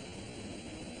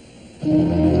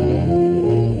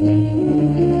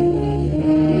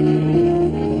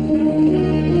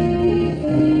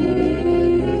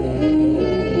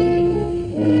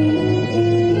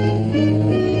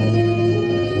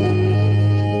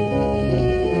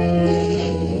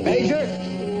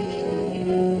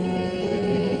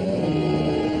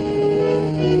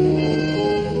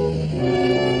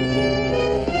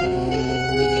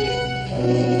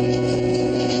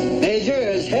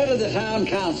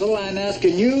 I'm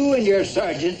asking you and your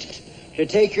sergeant to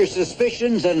take your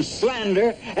suspicions and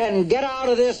slander and get out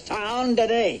of this town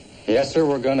today. Yes, sir,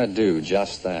 we're going to do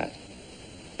just that.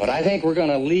 But I think we're going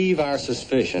to leave our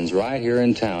suspicions right here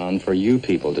in town for you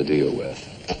people to deal with.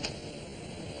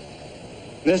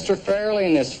 Mr. Fairley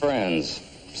and his friends,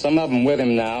 some of them with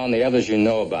him now and the others you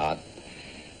know about,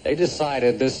 they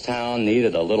decided this town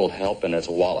needed a little help in its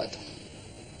wallet.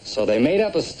 So they made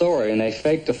up a story and they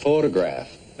faked a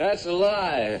photograph. That's a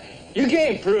lie. You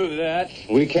can't prove that.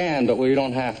 We can, but we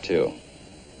don't have to.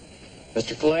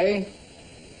 Mr. Clay,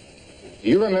 do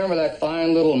you remember that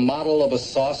fine little model of a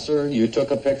saucer you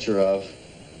took a picture of?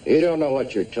 You don't know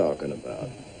what you're talking about.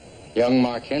 Young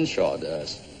Mark Henshaw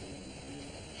does.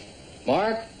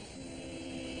 Mark?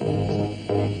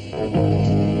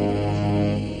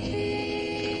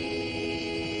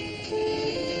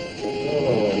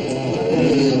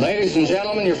 Ladies and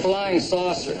gentlemen, your flying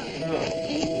saucer.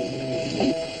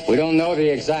 We don't know the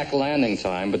exact landing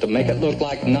time, but to make it look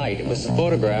like night, it was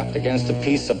photographed against a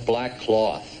piece of black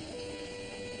cloth.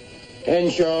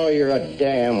 Henshaw, you're a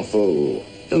damn fool.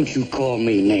 Don't you call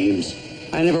me names.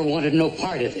 I never wanted no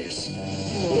part of this.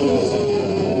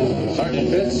 Sergeant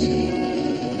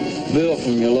Fitz? Bill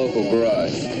from your local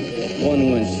garage.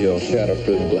 One windshield,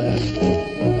 shatterproof glass.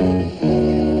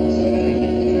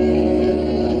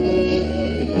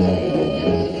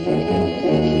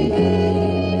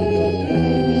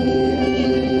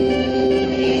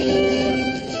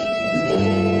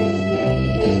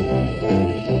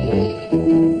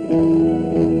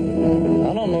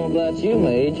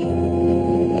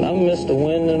 gust of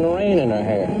wind and the rain in her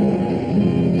hair.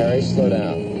 Harry, slow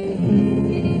down.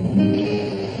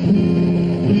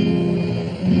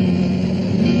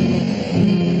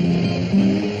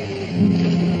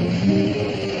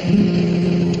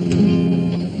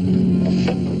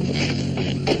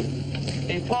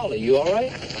 Hey, Polly, you all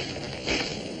right?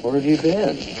 Where have you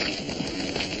been?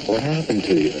 What happened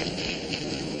to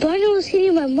you? Barney was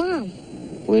hitting my mom.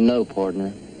 We know,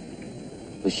 partner.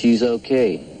 But she's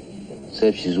okay.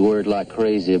 Except she's worried like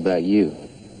crazy about you.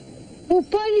 Well,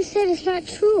 Barney said it's not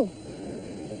true.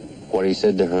 What he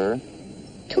said to her?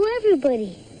 To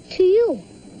everybody. To you.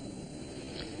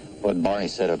 What Barney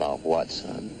said about what,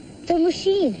 son? The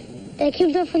machine that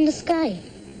came down from the sky.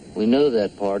 We know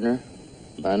that, partner.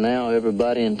 By now,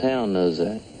 everybody in town knows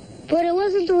that. But it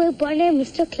wasn't the way Barney and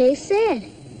Mr. Clay said.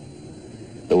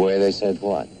 The way they said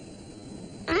what?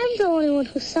 I'm the only one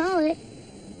who saw it.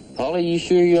 Polly, you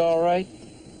sure you're all right?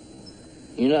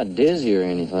 You're not dizzy or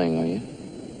anything, are you?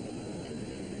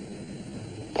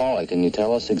 Polly, can you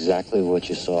tell us exactly what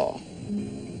you saw?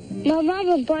 My mom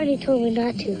and Barney told me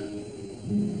not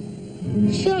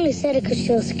to. She only said it because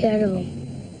she was scared of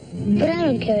him. But I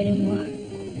don't care anymore.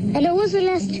 And it wasn't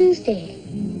last Tuesday.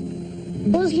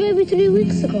 It was maybe 3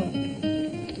 weeks ago.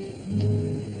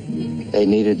 They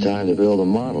needed time to build a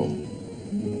model.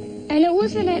 And it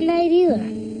wasn't at night either.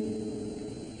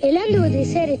 It landed when they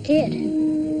said it did.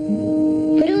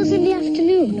 But it was in the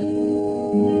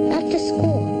afternoon. After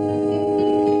school.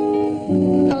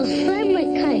 I was flying my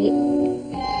kite.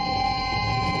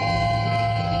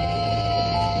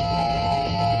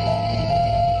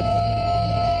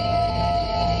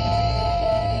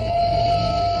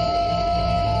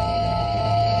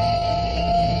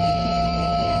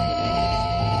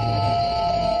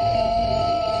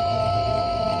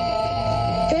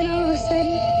 Then all of a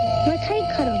sudden, my kite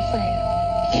caught on fire.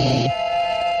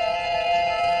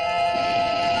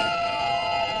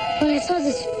 When I saw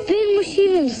this big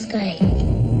machine in the sky.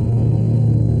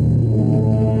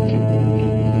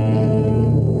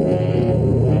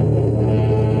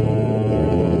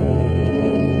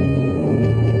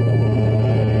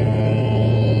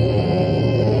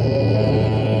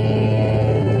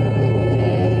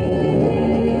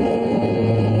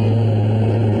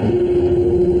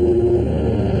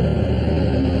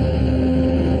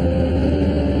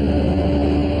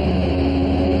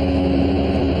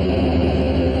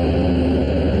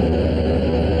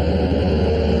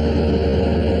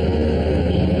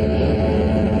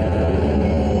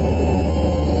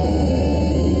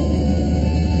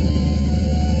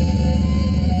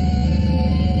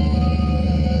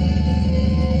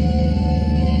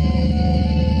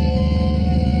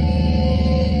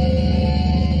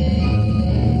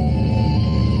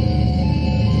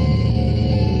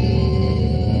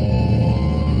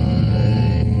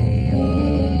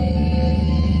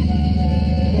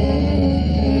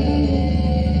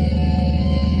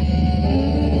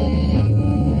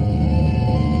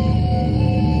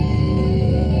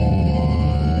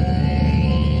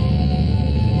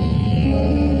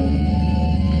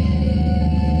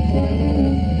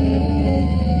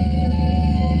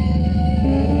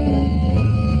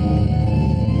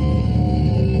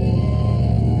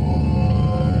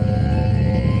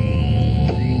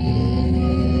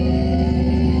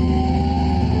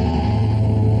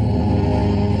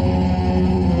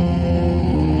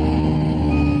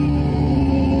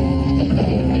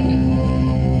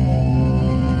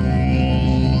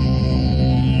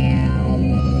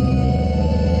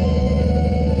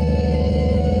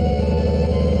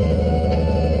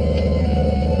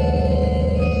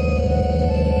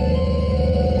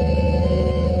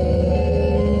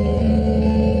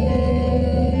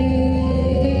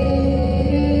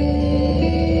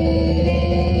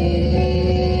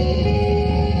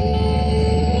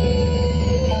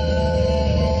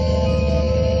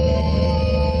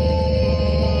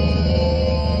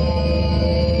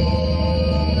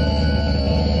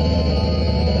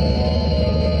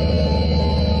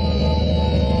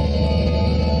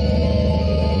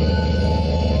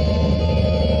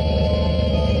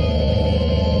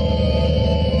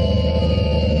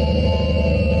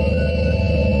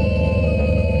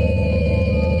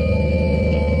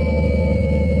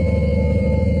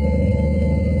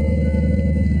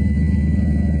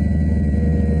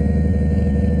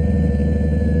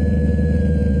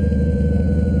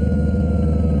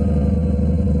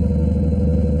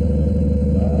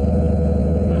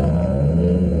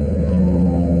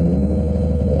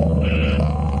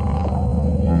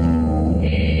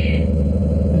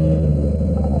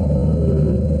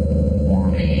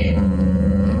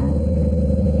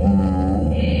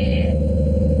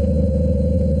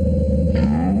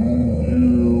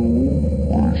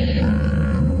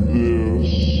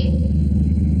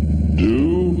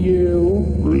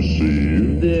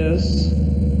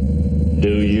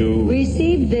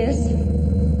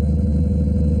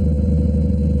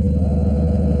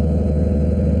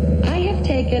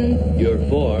 your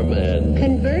form and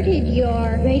converted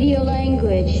your radio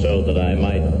language so that I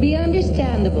might be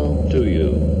understandable to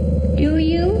you. Do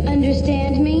you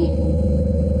understand me?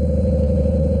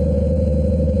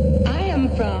 I am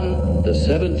from The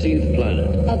 17th planet.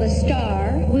 of a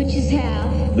star which is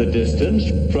half The distance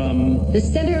from the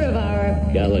center of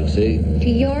our galaxy to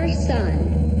your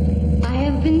sun. I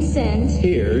have been sent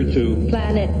here to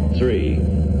planet 3.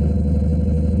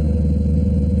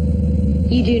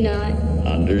 You do not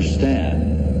Understand.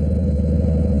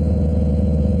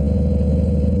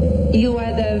 You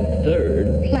are the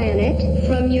 3rd. planet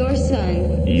from your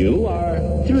sun. You are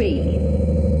 3.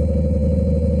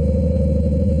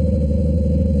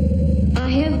 I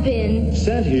have been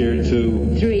sent here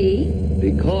to 3.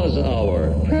 because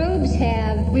our Probes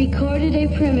have recorded a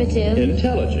primitive.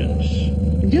 intelligence.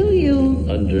 Do you?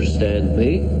 Understand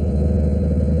me?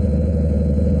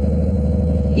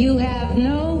 You have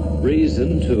no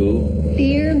Reason to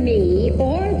fear me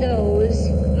or those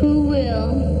who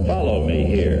will. follow me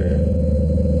here.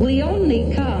 We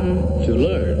only come To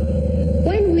learn.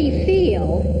 when we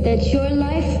feel that your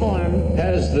life form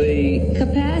Has the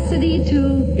capacity to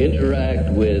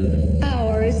interact with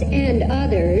ours and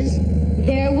others,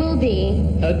 there will be.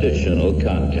 additional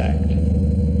contact.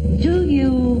 Do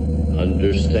you?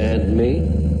 Understand me?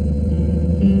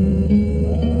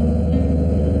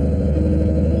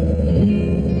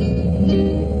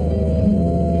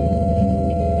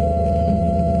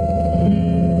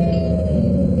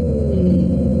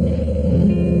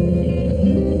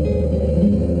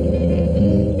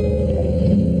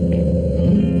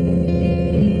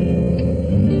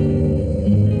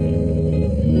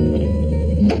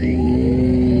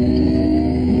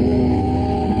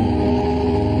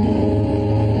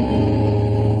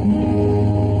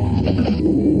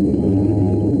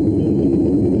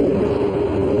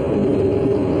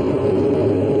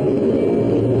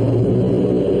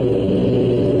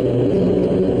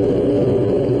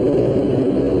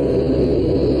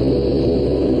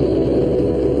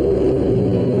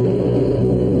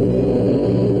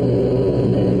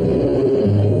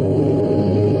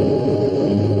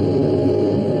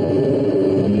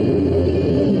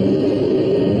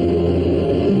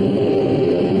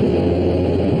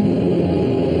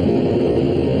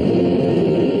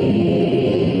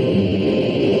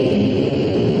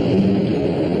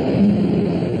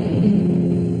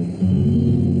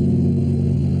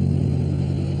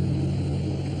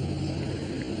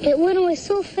 It went away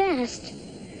so fast.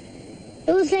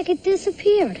 It was like it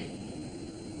disappeared.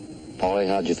 Polly,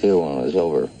 how'd you feel when it was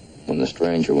over, when the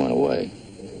stranger went away?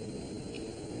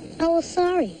 I was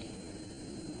sorry.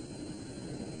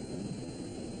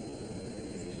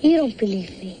 You don't believe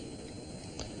me.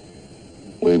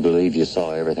 We believe you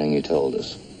saw everything you told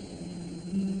us.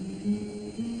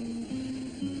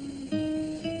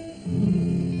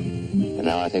 And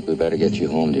now I think we better get you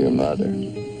home to your mother.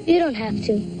 You don't have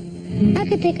to. I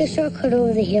could take a shortcut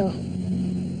over the hill.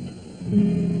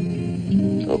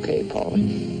 Okay,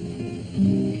 Polly.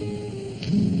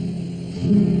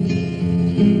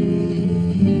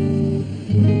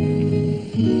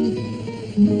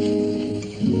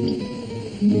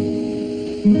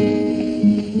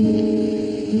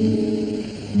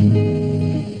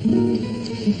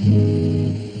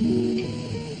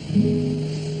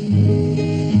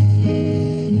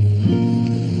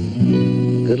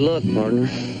 Good luck, partner.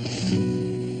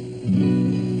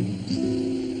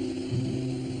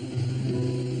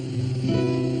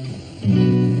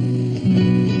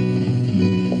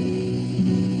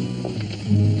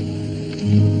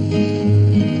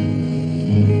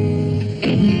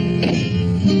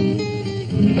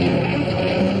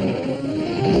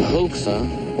 A hoax, huh?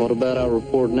 What about our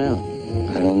report now?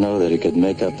 I don't know that he could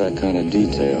make up that kind of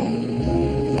detail,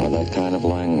 or that kind of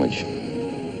language.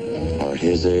 Or at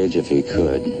his age, if he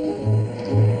could.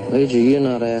 Major, you're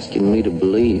not asking me to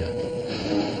believe.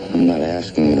 I'm not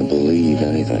asking you to believe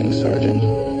anything, Sergeant.